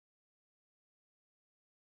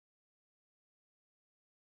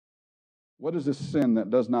What is a sin that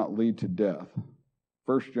does not lead to death?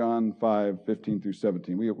 1 John 5:15 through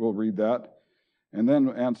 17. We'll read that and then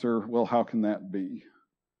answer, well, how can that be?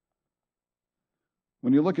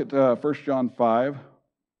 When you look at 1 John 5,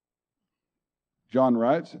 John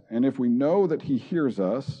writes, "And if we know that he hears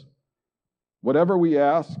us, whatever we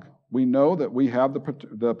ask, we know that we have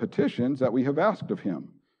the petitions that we have asked of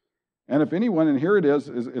him. And if anyone," and here it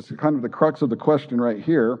is kind of the crux of the question right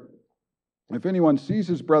here, "if anyone sees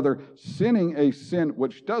his brother sinning a sin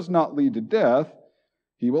which does not lead to death,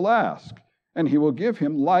 he will ask, and he will give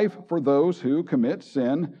him life for those who commit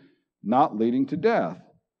sin not leading to death."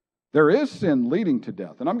 There is sin leading to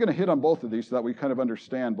death. And I'm going to hit on both of these so that we kind of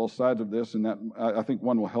understand both sides of this, and that I think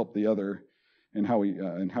one will help the other in how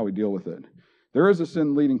we deal with it. There is a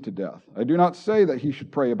sin leading to death. I do not say that he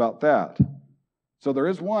should pray about that. So there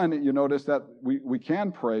is one, you notice, that we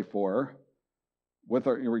can pray for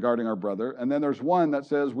regarding our brother. And then there's one that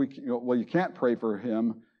says, you can't pray for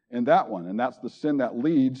him in that one. And that's the sin that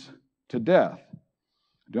leads to death.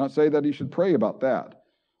 I do not say that he should pray about that.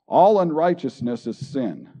 All unrighteousness is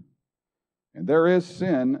sin. And there is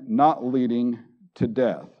sin not leading to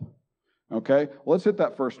death. Okay? Well, let's hit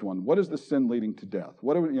that first one. What is the sin leading to death?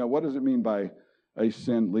 What does it mean by a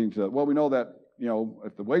sin leading to death? Well, we know that,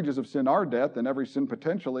 if the wages of sin are death, then every sin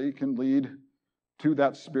potentially can lead to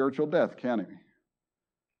that spiritual death, can it?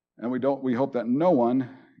 And we hope that no one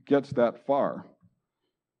gets that far.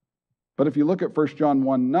 But if you look at 1 John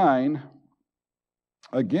 1:9,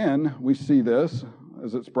 again, we see this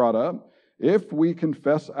as it's brought up. If we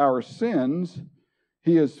confess our sins,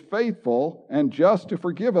 he is faithful and just to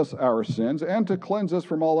forgive us our sins and to cleanse us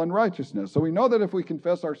from all unrighteousness. So we know that if we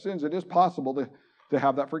confess our sins, it is possible to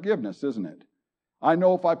have that forgiveness, isn't it? I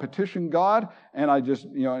know if I petition God and I just,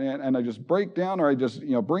 and I just break down, or I just,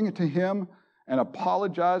 bring it to him and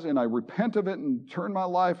apologize and I repent of it and turn my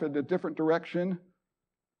life in a different direction,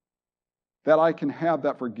 that I can have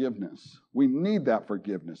that forgiveness. We need that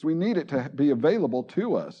forgiveness. We need it to be available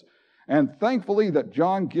to us. And thankfully that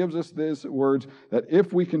John gives us these words that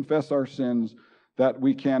if we confess our sins, that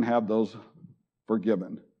we can have those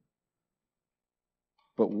forgiven.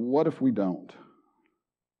 But what if we don't?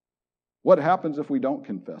 What happens if we don't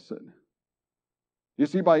confess it? You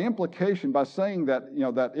see, by implication, by saying that,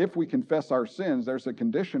 that if we confess our sins, there's a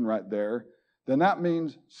condition right there, then that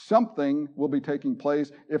means something will be taking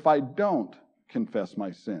place if I don't confess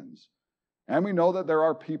my sins. And we know that there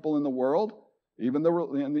are people in the world, even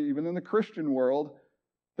in the Christian world,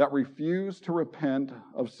 that refuse to repent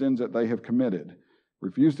of sins that they have committed,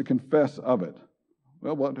 refuse to confess of it.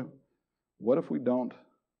 Well, what if we don't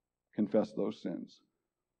confess those sins?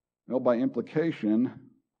 Well, by implication,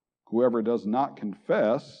 whoever does not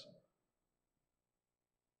confess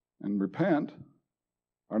and repent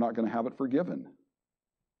are not going to have it forgiven.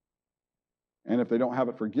 And if they don't have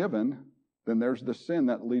it forgiven, then there's the sin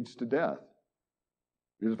that leads to death.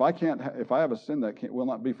 Because if I have a sin that will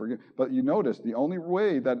not be forgiven. But you notice, the only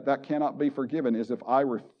way that cannot be forgiven is if I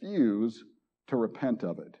refuse to repent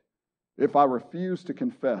of it. If I refuse to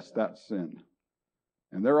confess that sin.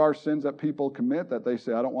 And there are sins that people commit that they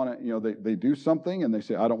say, I don't want to, they do something and they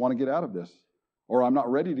say, I don't want to get out of this. Or I'm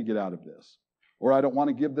not ready to get out of this. Or I don't want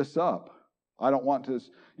to give this up. I don't want to,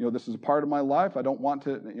 this is a part of my life. I don't want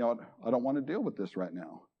to, I don't want to deal with this right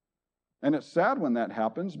now. And it's sad when that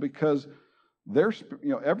happens because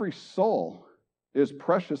every soul is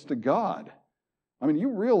precious to God. I mean, you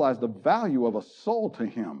realize the value of a soul to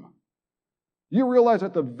him. You realize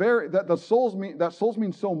that that souls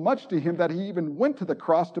mean so much to him that he even went to the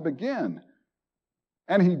cross to begin.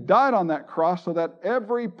 And he died on that cross so that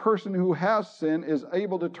every person who has sin is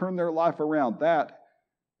able to turn their life around. That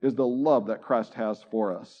is the love that Christ has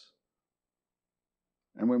for us.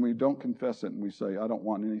 And when we don't confess it and we say, I don't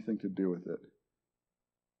want anything to do with it,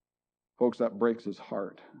 folks, that breaks his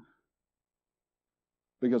heart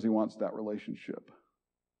because he wants that relationship.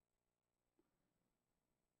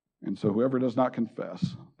 And so whoever does not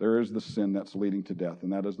confess, there is the sin that's leading to death,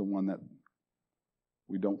 and that is the one that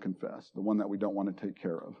we don't confess, the one that we don't want to take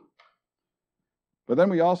care of. But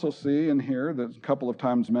then we also see in here, that's a couple of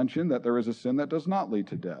times mentioned, that there is a sin that does not lead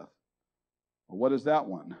to death. Well, what is that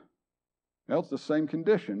one? Well, it's the same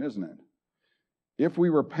condition, isn't it? If we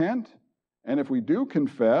repent, and if we do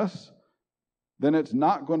confess, then it's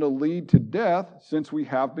not going to lead to death since we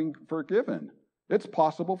have been forgiven. It's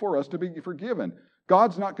possible for us to be forgiven.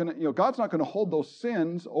 God's not going to hold those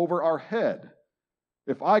sins over our head.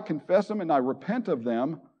 If I confess them and I repent of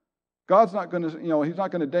them, God's not going to, he's not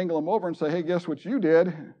going to dangle them over and say, hey, guess what you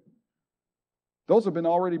did? Those have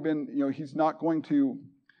already been, he's not going to,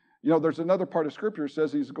 There's another part of Scripture that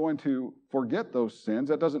says he's going to forget those sins.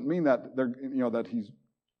 That doesn't mean that that he's,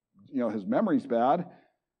 his memory's bad.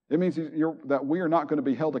 It means that we are not going to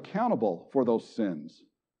be held accountable for those sins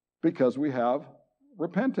because we have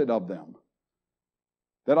repented of them.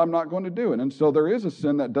 That I'm not going to do it. And so there is a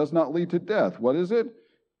sin that does not lead to death. What is it?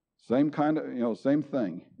 Same kind of, same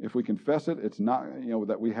thing. If we confess it, it's not,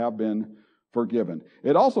 that we have been forgiven.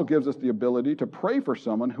 It also gives us the ability to pray for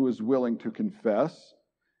someone who is willing to confess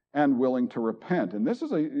and willing to repent. And this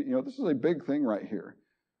is a big thing right here.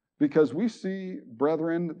 Because we see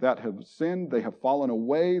brethren that have sinned, they have fallen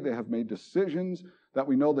away, they have made decisions that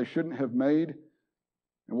we know they shouldn't have made.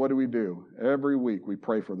 And what do? Every week we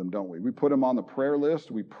pray for them, don't we? We put them on the prayer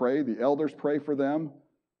list. We pray. The elders pray for them.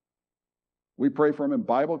 We pray for them in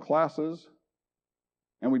Bible classes.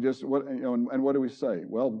 And we just, and what do we say?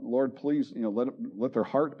 Well, Lord, please, let their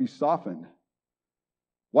heart be softened.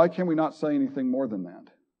 Why can we not say anything more than that?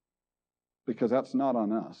 Because that's not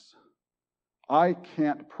on us. I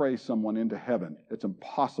can't pray someone into heaven. It's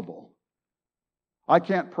impossible. I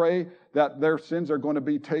can't pray that their sins are going to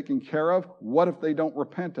be taken care of. What if they don't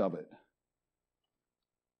repent of it?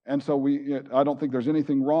 And so I don't think there's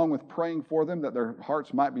anything wrong with praying for them, that their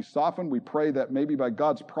hearts might be softened. We pray that maybe by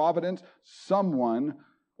God's providence, someone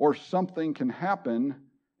or something can happen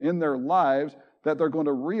in their lives that they're going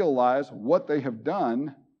to realize what they have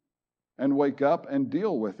done and wake up and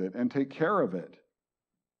deal with it and take care of it.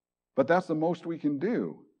 But that's the most we can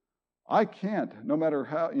do. I can't, no matter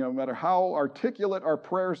how articulate our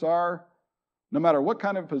prayers are, no matter what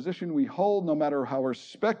kind of position we hold, no matter how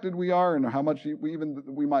respected we are and how much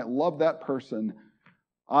we might love that person,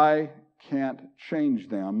 I can't change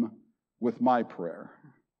them with my prayer.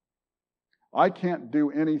 I can't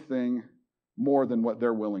do anything more than what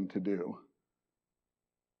they're willing to do.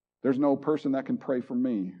 There's no person that can pray for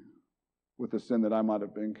me with the sin that I might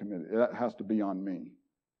have been committed. That has to be on me.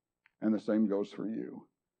 And the same goes for you.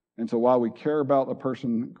 And so while we care about a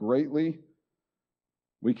person greatly,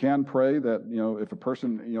 we can pray that, if a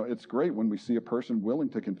person, it's great when we see a person willing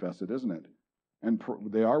to confess it, isn't it? And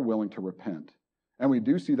they are willing to repent. And we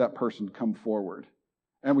do see that person come forward.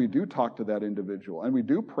 And we do talk to that individual. And we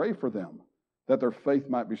do pray for them that their faith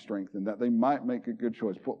might be strengthened, that they might make a good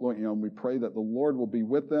choice. We pray that the Lord will be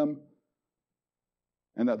with them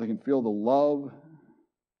and that they can feel the love,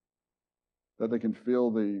 that they can feel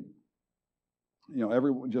the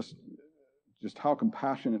everyone just how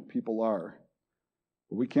compassionate people are.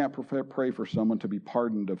 But we can't pray for someone to be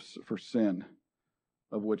pardoned for sin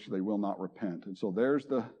of which they will not repent. And so there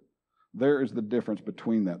is the difference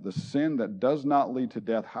between that. The sin that does not lead to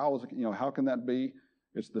death, how can that be?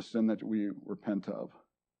 It's the sin that we repent of.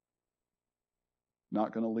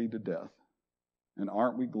 Not going to lead to death. And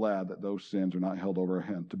aren't we glad that those sins are not held over our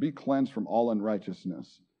head? To be cleansed from all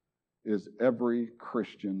unrighteousness is every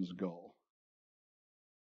Christian's goal.